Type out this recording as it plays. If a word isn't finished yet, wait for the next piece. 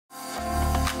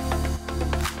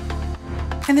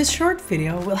In this short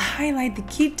video, we'll highlight the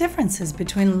key differences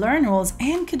between LearnWorlds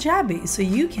and Kajabi so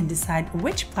you can decide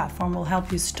which platform will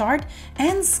help you start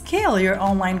and scale your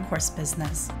online course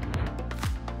business.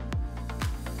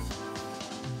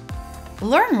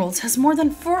 LearnWorlds has more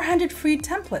than 400 free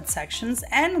template sections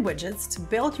and widgets to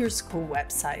build your school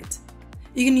website.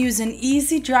 You can use an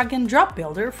easy drag-and-drop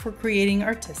builder for creating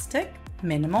artistic,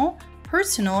 minimal,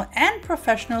 personal, and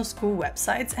professional school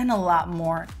websites and a lot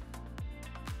more.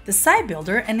 The Site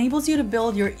Builder enables you to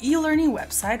build your e-learning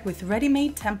website with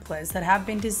ready-made templates that have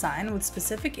been designed with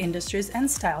specific industries and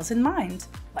styles in mind,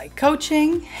 like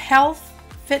coaching, health,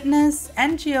 fitness,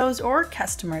 NGOs, or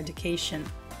customer education.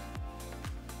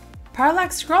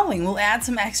 Parallax scrolling will add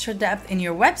some extra depth in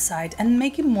your website and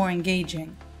make it more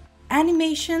engaging.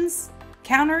 Animations,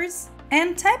 counters,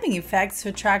 and typing effects to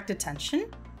attract attention,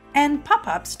 and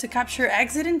pop-ups to capture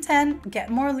exit intent,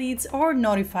 get more leads, or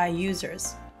notify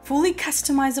users. Fully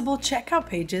customizable checkout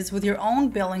pages with your own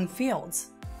billing fields.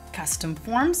 Custom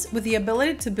forms with the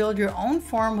ability to build your own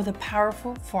form with a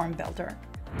powerful form builder.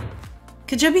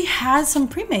 Kajabi has some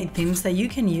pre-made themes that you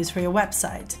can use for your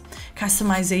website.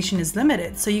 Customization is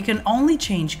limited, so you can only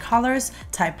change colors,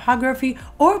 typography,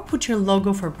 or put your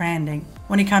logo for branding.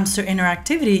 When it comes to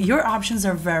interactivity, your options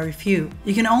are very few.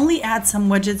 You can only add some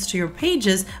widgets to your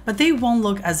pages, but they won't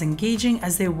look as engaging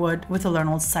as they would with the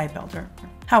LearnWorlds Site Builder.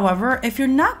 However, if you're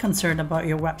not concerned about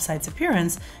your website's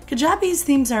appearance, Kajabi's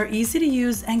themes are easy to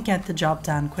use and get the job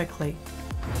done quickly.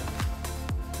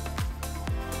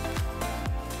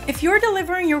 If you're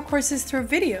delivering your courses through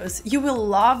videos, you will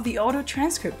love the auto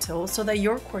transcript tool so that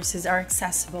your courses are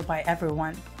accessible by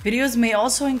everyone. Videos may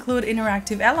also include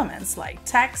interactive elements like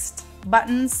text,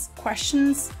 buttons,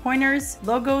 questions, pointers,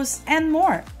 logos, and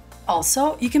more.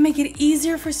 Also, you can make it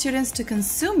easier for students to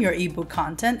consume your ebook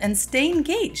content and stay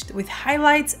engaged with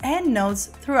highlights and notes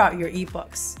throughout your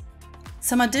ebooks.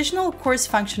 Some additional course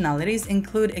functionalities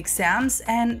include exams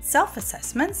and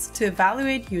self-assessments to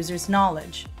evaluate users'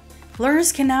 knowledge.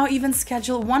 Learners can now even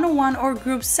schedule one-on-one or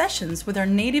group sessions with our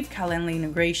native Calendly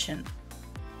integration.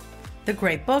 The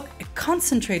Gradebook, a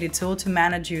concentrated tool to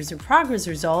manage user progress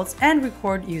results and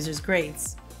record users'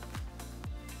 grades.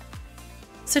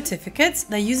 Certificates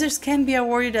that users can be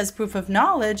awarded as proof of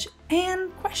knowledge,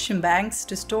 and question banks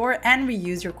to store and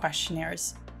reuse your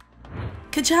questionnaires.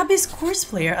 Kajabi's Course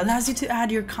Player allows you to add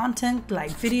your content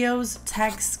like videos,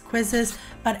 text, quizzes,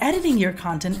 but editing your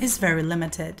content is very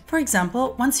limited. For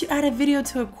example, once you add a video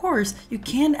to a course, you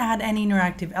can't add any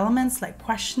interactive elements like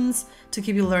questions to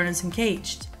keep your learners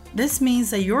engaged. This means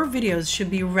that your videos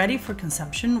should be ready for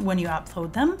consumption when you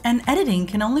upload them, and editing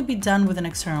can only be done with an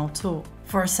external tool.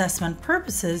 For assessment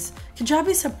purposes,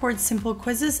 Kajabi supports simple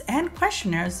quizzes and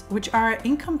questionnaires, which are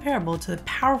incomparable to the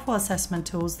powerful assessment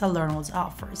tools that LearnWorlds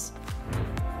offers.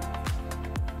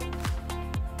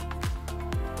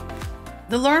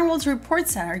 The LearnWorlds Report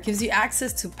Center gives you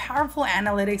access to powerful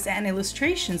analytics and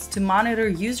illustrations to monitor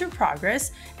user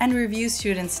progress and review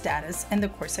student status and the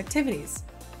course activities.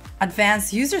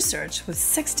 Advanced user search with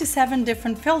 67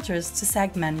 different filters to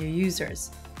segment your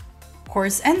users.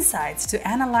 Course insights to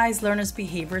analyze learners'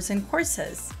 behaviors in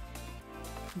courses.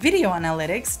 Video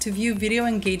analytics to view video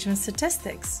engagement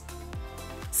statistics.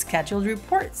 Scheduled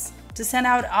reports to send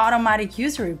out automatic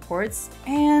user reports,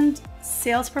 and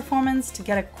sales performance to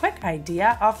get a quick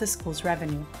idea of the school's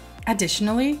revenue.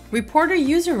 Additionally, Reporter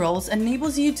User Roles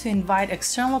enables you to invite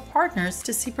external partners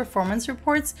to see performance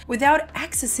reports without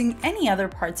accessing any other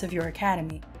parts of your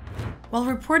academy. While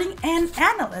reporting and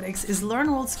analytics is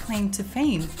LearnWorlds' claim to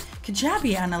fame,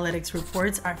 Kajabi analytics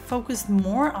reports are focused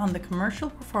more on the commercial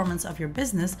performance of your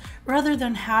business rather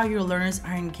than how your learners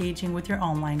are engaging with your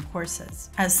online courses.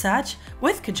 As such,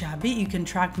 with Kajabi, you can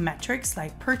track metrics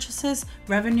like purchases,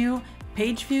 revenue,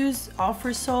 page views,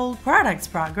 offers sold, products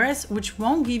progress, which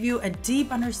won't give you a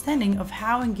deep understanding of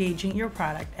how engaging your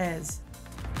product is.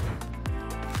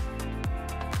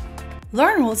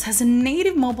 LearnWorlds has a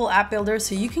native mobile app builder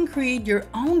so you can create your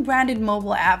own branded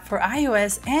mobile app for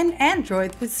iOS and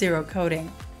Android with zero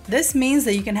coding. This means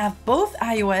that you can have both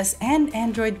iOS and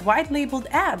Android white-labeled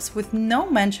apps with no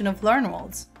mention of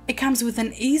LearnWorlds. It comes with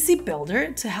an easy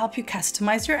builder to help you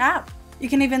customize your app. You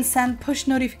can even send push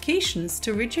notifications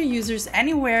to reach your users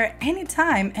anywhere,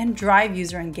 anytime, and drive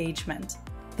user engagement.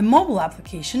 The mobile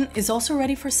application is also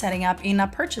ready for setting up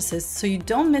in-app purchases so you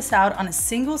don't miss out on a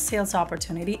single sales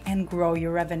opportunity and grow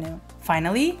your revenue.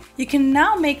 Finally, you can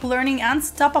now make learning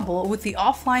unstoppable with the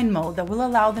offline mode that will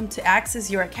allow them to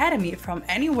access your academy from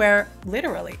anywhere,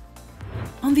 literally.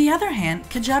 On the other hand,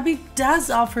 Kajabi does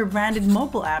offer a branded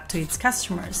mobile app to its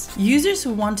customers. Users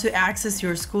who want to access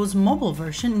your school's mobile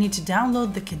version need to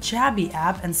download the Kajabi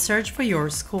app and search for your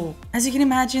school. As you can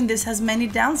imagine, this has many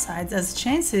downsides, as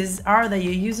chances are that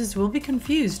your users will be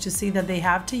confused to see that they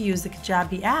have to use the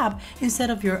Kajabi app instead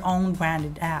of your own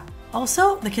branded app.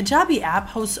 Also, the Kajabi app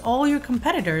hosts all your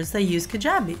competitors that use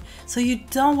Kajabi, so you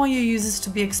don't want your users to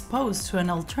be exposed to an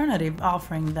alternative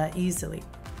offering that easily.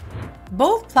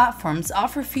 Both platforms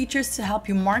offer features to help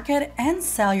you market and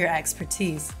sell your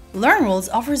expertise. LearnWorlds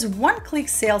offers one-click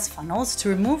sales funnels to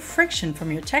remove friction from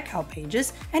your checkout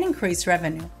pages and increase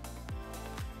revenue.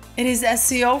 It is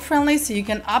SEO friendly, so you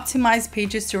can optimize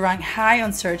pages to rank high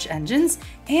on search engines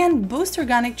and boost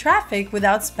organic traffic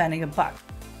without spending a buck.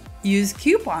 Use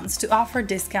coupons to offer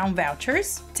discount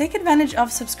vouchers, take advantage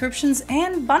of subscriptions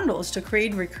and bundles to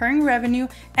create recurring revenue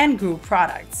and group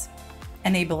products.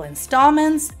 Enable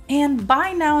installments and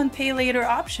buy now and pay later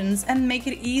options and make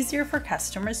it easier for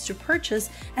customers to purchase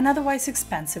an otherwise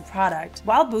expensive product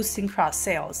while boosting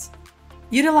cross-sales.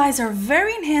 Utilize our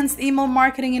very enhanced email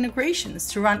marketing integrations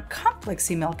to run complex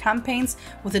email campaigns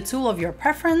with a tool of your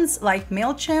preference like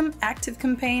MailChimp,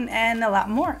 ActiveCampaign, and a lot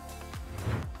more.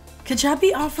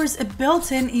 Kajabi offers a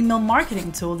built-in email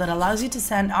marketing tool that allows you to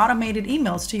send automated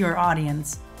emails to your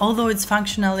audience. Although its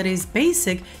functionality is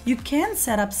basic, you can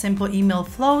set up simple email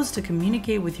flows to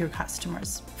communicate with your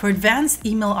customers. For advanced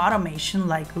email automation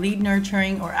like lead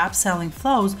nurturing or upselling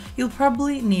flows, you'll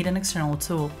probably need an external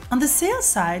tool. On the sales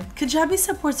side, Kajabi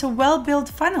supports a well-built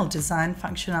funnel design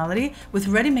functionality with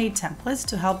ready-made templates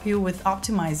to help you with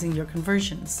optimizing your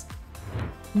conversions.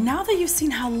 Now that you've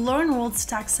seen how LearnWorlds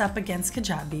stacks up against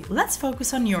Kajabi, let's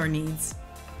focus on your needs.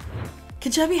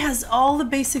 Kajabi has all the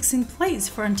basics in place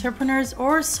for entrepreneurs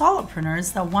or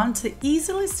solopreneurs that want to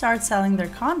easily start selling their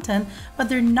content, but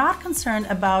they're not concerned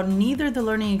about neither the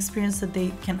learning experience that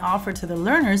they can offer to the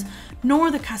learners nor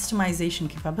the customization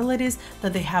capabilities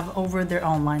that they have over their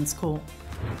online school.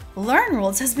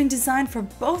 LearnWorlds has been designed for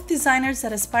both designers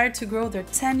that aspire to grow their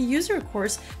 10-user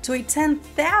course to a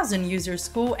 10,000-user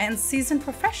school and seasoned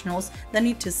professionals that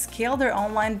need to scale their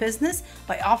online business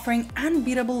by offering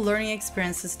unbeatable learning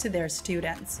experiences to their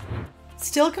students.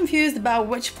 Still confused about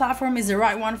which platform is the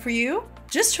right one for you?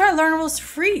 Just try LearnWorlds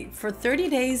free for 30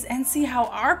 days and see how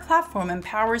our platform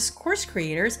empowers course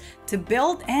creators to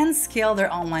build and scale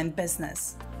their online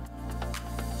business.